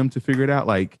amends or him to figure it out?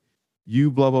 Like,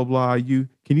 you blah blah blah.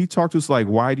 Can you talk to us, like,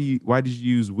 why did you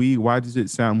use we? Why does it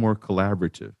sound more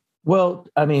collaborative? Well,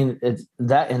 I mean, it's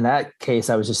that in that case,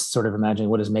 I was just sort of imagining,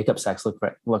 what does makeup sex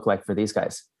look like for these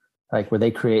guys? Like, where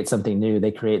they create something new,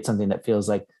 they create something that feels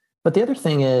like. But the other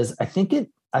thing is, I think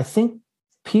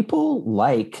people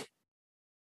like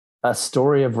a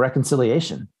story of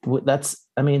reconciliation. We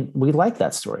like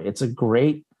that story. It's a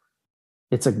great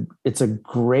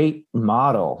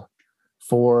model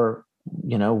for,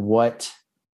 what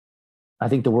I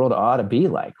think the world ought to be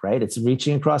like, right? It's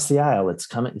reaching across the aisle. It's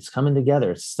coming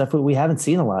together. It's stuff that we haven't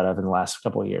seen a lot of in the last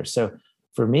couple of years. So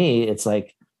for me, it's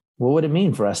like, what would it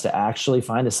mean for us to actually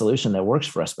find a solution that works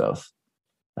for us both?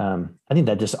 I think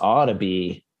that just ought to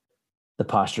be the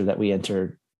posture that we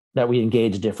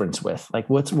engage difference with. Like,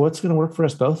 what's going to work for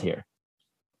us both here?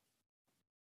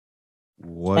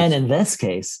 And in this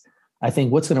case, I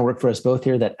think what's going to work for us both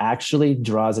here that actually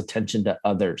draws attention to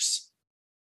others.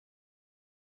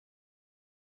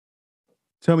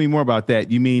 Tell me more about that.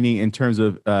 You meaning in terms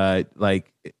of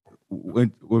like, if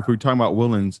we're talking about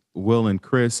Will and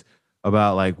Chris,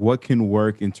 about like what can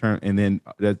work in turn, and then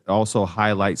that also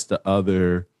highlights the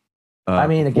other.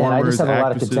 Again, I just have a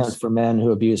lot of contempt for men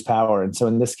who abuse power, and so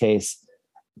in this case,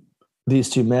 these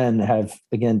two men have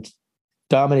again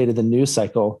dominated the news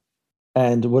cycle.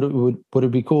 And would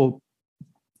it be cool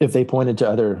if they pointed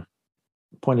to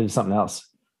something else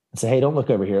and say, "Hey, don't look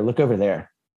over here. Look over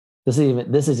there. This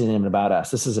isn't even about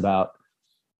us. This is about,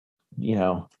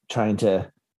 trying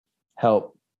to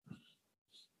help."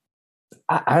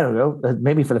 I don't know.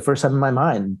 Maybe for the first time in my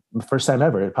mind, the first time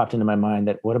ever, it popped into my mind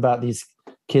that what about these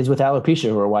kids with alopecia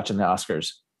who are watching the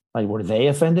Oscars? Like, were they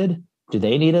offended? Do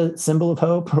they need a symbol of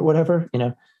hope or whatever?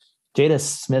 Jada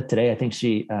Smith today, I think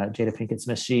Jada Pinkett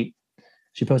Smith, she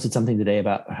posted something today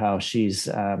about how she's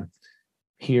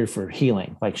here for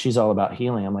healing. Like, she's all about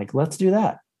healing. I'm like, let's do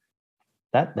that.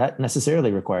 That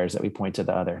necessarily requires that we point to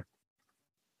the other.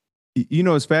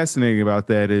 What's fascinating about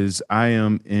that is I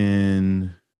am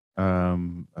in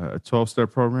a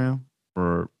 12-step program.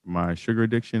 for my sugar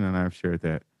addiction, and I've shared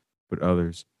that with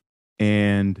others.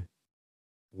 And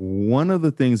one of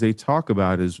the things they talk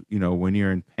about is, when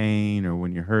you're in pain or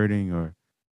when you're hurting or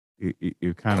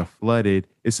you're kind of flooded,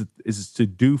 it's to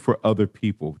do for other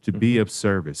people, to be Mhm. of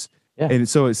service. Yeah. And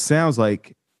so it sounds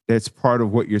like that's part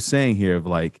of what you're saying here of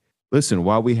like, listen,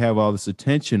 while we have all this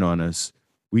attention on us,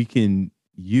 we can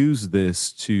use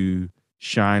this to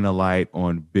shine a light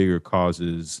on bigger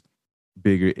causes,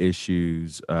 bigger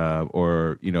issues,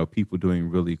 or people doing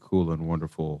really cool and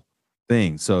wonderful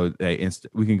things. So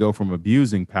we can go from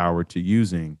abusing power to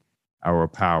using our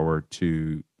power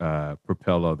to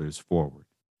propel others forward.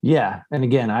 Yeah. And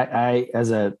again, I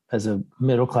as a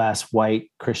middle class white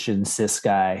Christian cis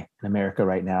guy in America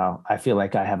right now, I feel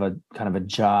like I have a kind of a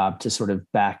job to sort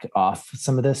of back off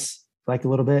some of this like a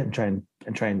little bit and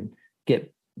try and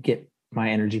get my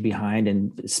energy behind,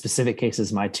 in specific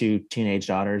cases, my two teenage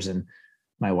daughters and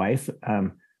my wife.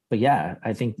 But yeah,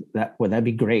 I think that'd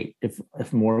be great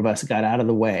if more of us got out of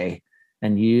the way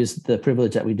and used the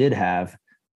privilege that we did have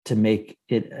to make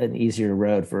it an easier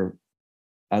road for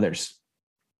others.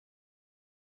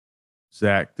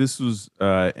 Zach, this was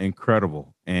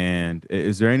incredible. And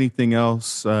is there anything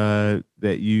else that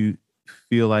you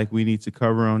feel like we need to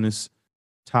cover on this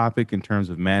topic in terms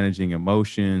of managing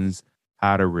emotions,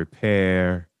 how to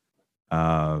repair,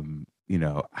 how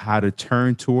to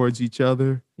turn towards each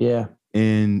other Yeah.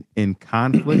 in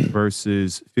conflict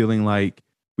versus feeling like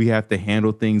we have to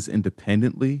handle things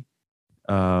independently?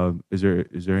 Is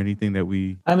there anything that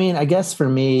we? I mean, I guess for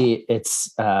me,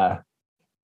 it's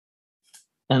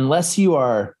unless you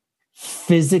are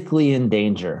physically in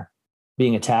danger,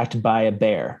 being attacked by a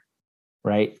bear,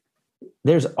 right?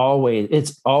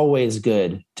 It's always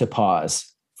good to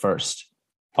pause first.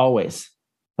 Always.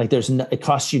 Like it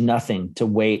costs you nothing to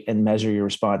wait and measure your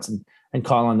response and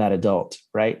call on that adult,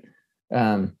 right?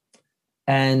 Um,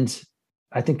 and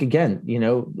I think again,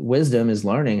 wisdom is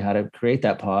learning how to create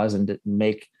that pause and to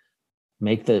make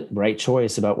the right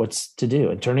choice about what's to do.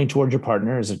 And turning toward your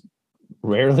partner is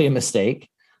rarely a mistake.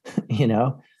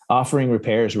 Offering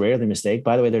repair is rarely a mistake.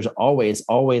 By the way, there's always,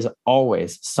 always,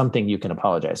 always something you can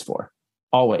apologize for.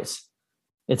 Always.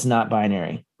 It's not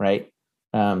binary, right?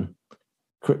 A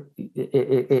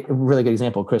really good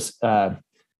example, Chris.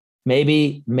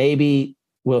 Maybe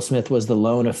Will Smith was the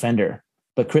lone offender,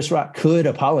 but Chris Rock could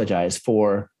apologize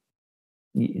for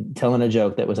telling a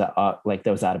joke that was out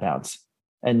of bounds.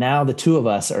 And now the two of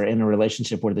us are in a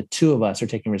relationship where the two of us are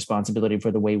taking responsibility for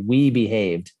the way we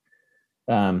behaved,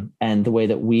 and the way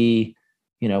that we,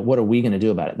 what are we going to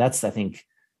do about it? That's, I think,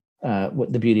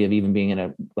 what the beauty of even being in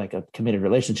a committed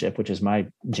relationship, which is my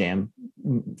jam,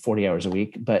 40 hours a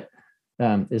week, but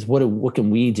is what can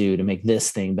we do to make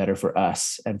this thing better for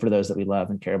us and for those that we love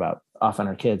and care about, often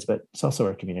our kids, but it's also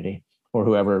our community or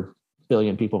whoever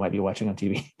billion people might be watching on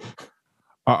TV.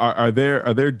 Are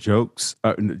there jokes?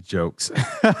 Jokes.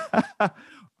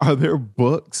 Are there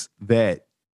books that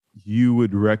you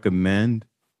would recommend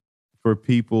for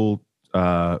people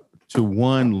to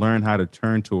one, learn how to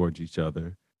turn towards each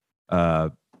other,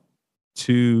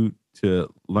 two,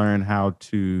 to learn how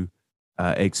to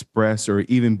express or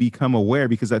even become aware?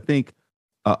 Because I think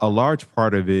a large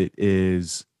part of it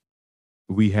is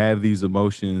we have these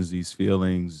emotions, these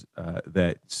feelings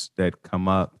that come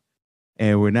up,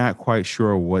 and we're not quite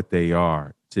sure what they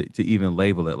are to even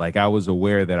label it. Like I was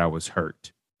aware that I was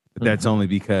hurt, but that's only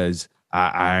because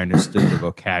I understood the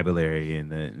vocabulary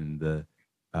and the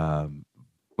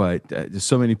but there's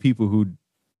so many people who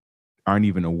aren't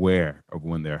even aware of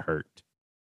when they're hurt.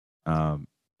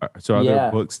 So are there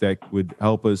Yeah. books that would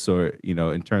help us, or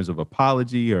in terms of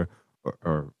apology or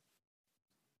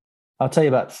I'll tell you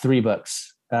about 3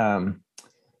 books. Let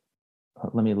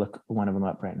me look one of them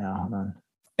up right now. Hold on.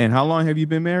 And how long have you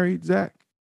been married, Zach?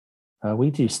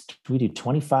 We do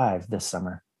 25 this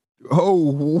summer.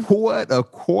 Oh, what a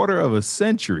quarter of a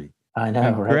century. I know,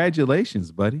 right?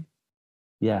 Congratulations, buddy.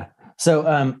 Yeah.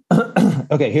 So,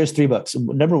 okay, here's 3 books.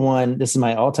 Number 1, this is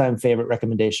my all-time favorite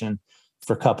recommendation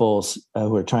for couples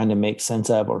who are trying to make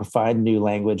sense of or find new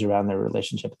language around their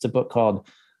relationship. It's a book called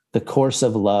The Course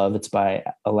of Love. It's by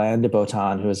Alain de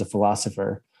Botton, who is a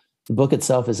philosopher. The book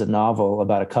itself is a novel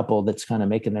about a couple that's kind of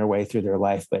making their way through their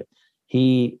life, but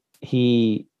he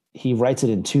writes it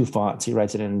in 2 fonts. He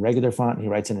writes it in regular font, and he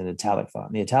writes it in italic font.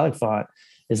 And the italic font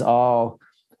is all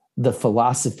the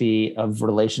philosophy of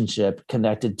relationship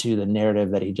connected to the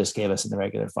narrative that he just gave us in the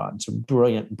regular font. It's a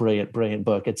brilliant, brilliant, brilliant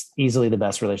book. It's easily the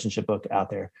best relationship book out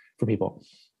there for people.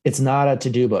 It's not a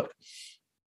to-do book.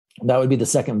 That would be the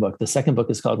second book. The second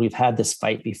book is called We've Had This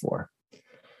Fight Before.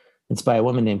 It's by a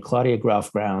woman named Claudia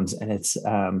Grauf Grounds, and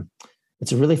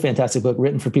It's a really fantastic book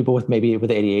written for people with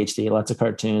ADHD, lots of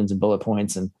cartoons and bullet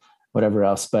points and whatever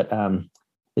else. But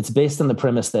it's based on the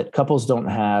premise that couples don't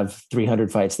have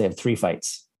 300 fights. They have 3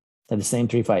 fights. They have the same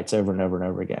 3 fights over and over and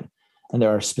over again. And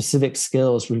there are specific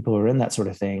skills for people who are in that sort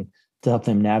of thing to help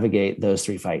them navigate those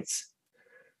 3 fights.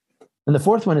 And the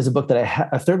third one is a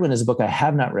book I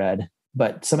have not read,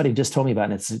 but somebody just told me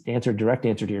about, and it's a direct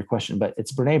answer to your question, but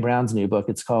it's Brene Brown's new book.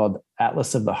 It's called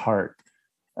Atlas of the Heart.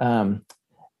 And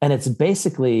it's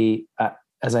basically,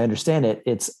 as I understand it,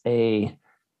 it's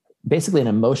basically an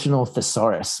emotional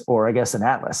thesaurus, or I guess an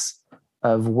atlas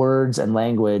of words and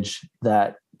language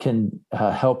that can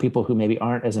help people who maybe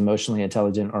aren't as emotionally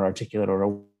intelligent or articulate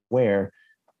or aware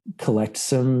collect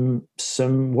some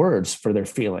words for their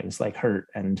feelings, like hurt.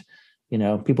 And,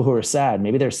 people who are sad,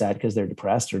 maybe they're sad because they're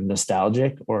depressed or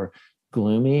nostalgic or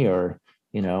gloomy, or,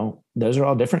 those are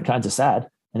all different kinds of sad,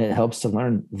 and it helps to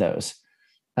learn those.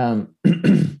 So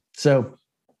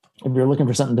if you're looking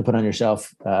for something to put on your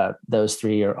shelf, those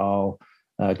 3 are all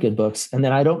good books. And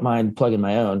then I don't mind plugging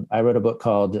my own. I wrote a book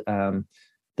called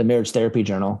The Marriage Therapy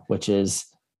Journal, which is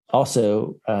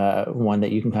also one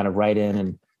that you can kind of write in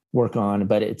and work on,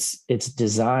 but it's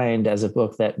designed as a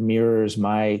book that mirrors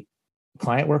my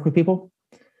client work with people.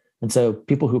 And so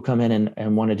people who come in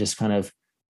and want to just kind of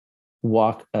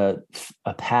walk a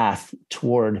path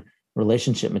toward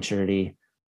relationship maturity,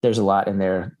 there's a lot in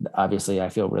there. Obviously, I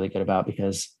feel really good about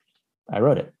because I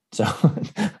wrote it. So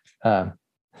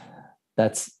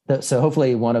so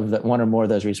hopefully one or more of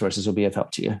those resources will be of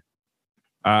help to you.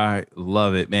 I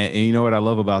love it, man. And you know what I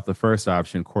love about the first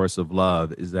option, Course of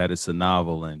Love, is that it's a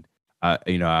novel. And,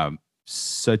 I'm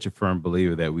such a firm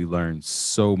believer that we learn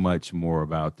so much more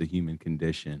about the human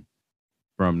condition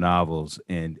from novels.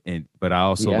 But I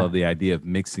also love the idea of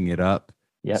mixing it up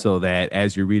so that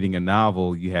as you're reading a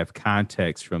novel, you have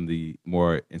context from the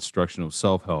more instructional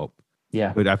self-help.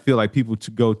 Yeah. But I feel like people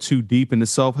go too deep into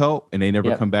self-help and they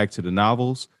never come back to the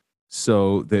novels.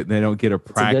 So that they don't get a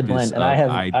practice. It's a good blend. And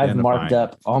I've marked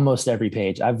up almost every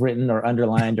page. I've written or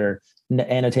underlined or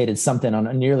annotated something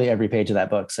on nearly every page of that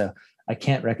book. So I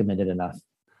can't recommend it enough.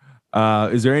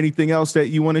 Is there anything else that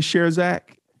you want to share,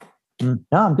 Zach? No,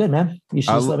 I'm good, man. You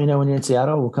should just let me know when you're in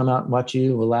Seattle. We'll come out and watch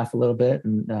you. We'll laugh a little bit.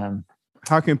 And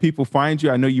how can people find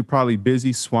you? I know you're probably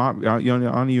busy, swamped. I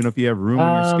don't even know if you have room in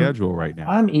your schedule right now.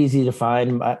 I'm easy to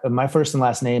find. My first and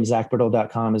last name,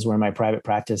 ZachBrittle.com, is where my private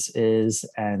practice is,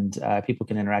 and people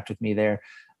can interact with me there.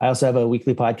 I also have a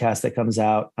weekly podcast that comes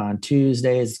out on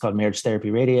Tuesdays. It's called Marriage Therapy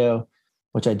Radio,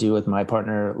 which I do with my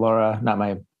partner, Laura, not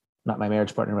my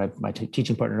marriage partner, my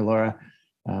teaching partner, Laura.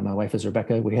 My wife is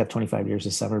Rebecca. We have 25 years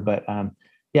this summer, but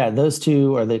those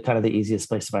 2 are the kind of the easiest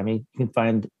place to find me. You can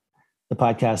find the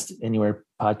podcast anywhere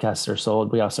podcasts are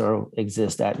sold. We also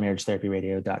exist at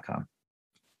marriagetherapyradio.com.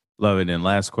 Love it. And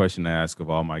last question I ask of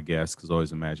all my guests, because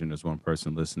always imagine there's one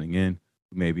person listening in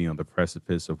who may be on the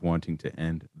precipice of wanting to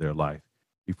end their life.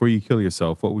 Before you kill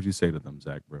yourself, what would you say to them,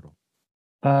 Zach Brittle?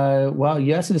 Well,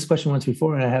 you asked me this question once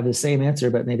before, and I have the same answer,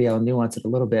 but maybe I'll nuance it a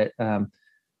little bit.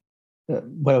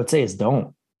 What I would say is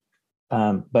don't.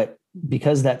 But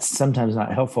because that's sometimes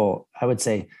not helpful, I would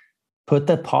say put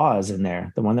the pause in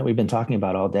there, the one that we've been talking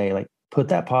about all day. Like, put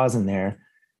that pause in there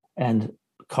and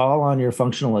call on your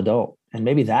functional adult. And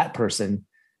maybe that person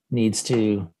needs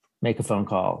to make a phone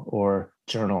call or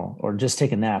journal or just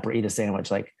take a nap or eat a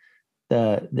sandwich. Like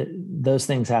those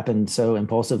things happen so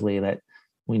impulsively that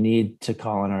we need to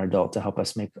call on our adult to help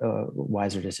us make a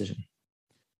wiser decision.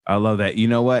 I love that. You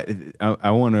know what? I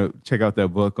want to check out that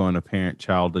book on a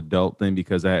parent-child-adult thing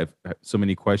because I have so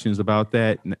many questions about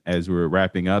that as we're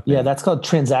wrapping up. Yeah, that's called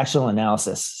transactional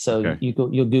analysis. So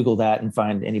you'll Google that and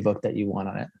find any book that you want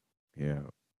on it. Yeah.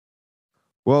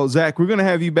 Well, Zach, we're going to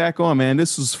have you back on, man.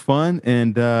 This was fun,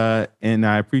 and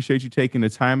I appreciate you taking the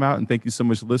time out, and thank you so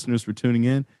much, listeners, for tuning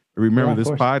in. Remember,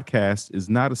 this podcast is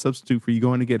not a substitute for you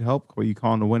going to get help. Or you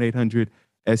call on the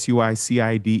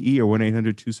 1-800-SUICIDE or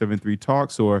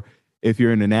 1-800-273-TALKS. Or if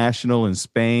you're international in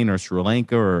Spain or Sri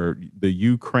Lanka or the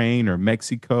Ukraine or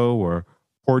Mexico or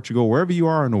Portugal, wherever you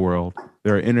are in the world,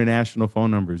 there are international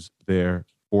phone numbers there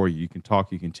for you. You can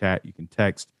talk, you can chat, you can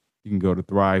text. You can go to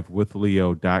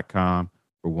thrivewithleo.com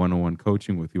for one-on-one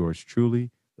coaching with yours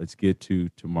truly. Let's get to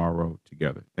tomorrow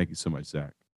together. Thank you so much,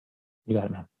 Zach. You got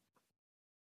it, man.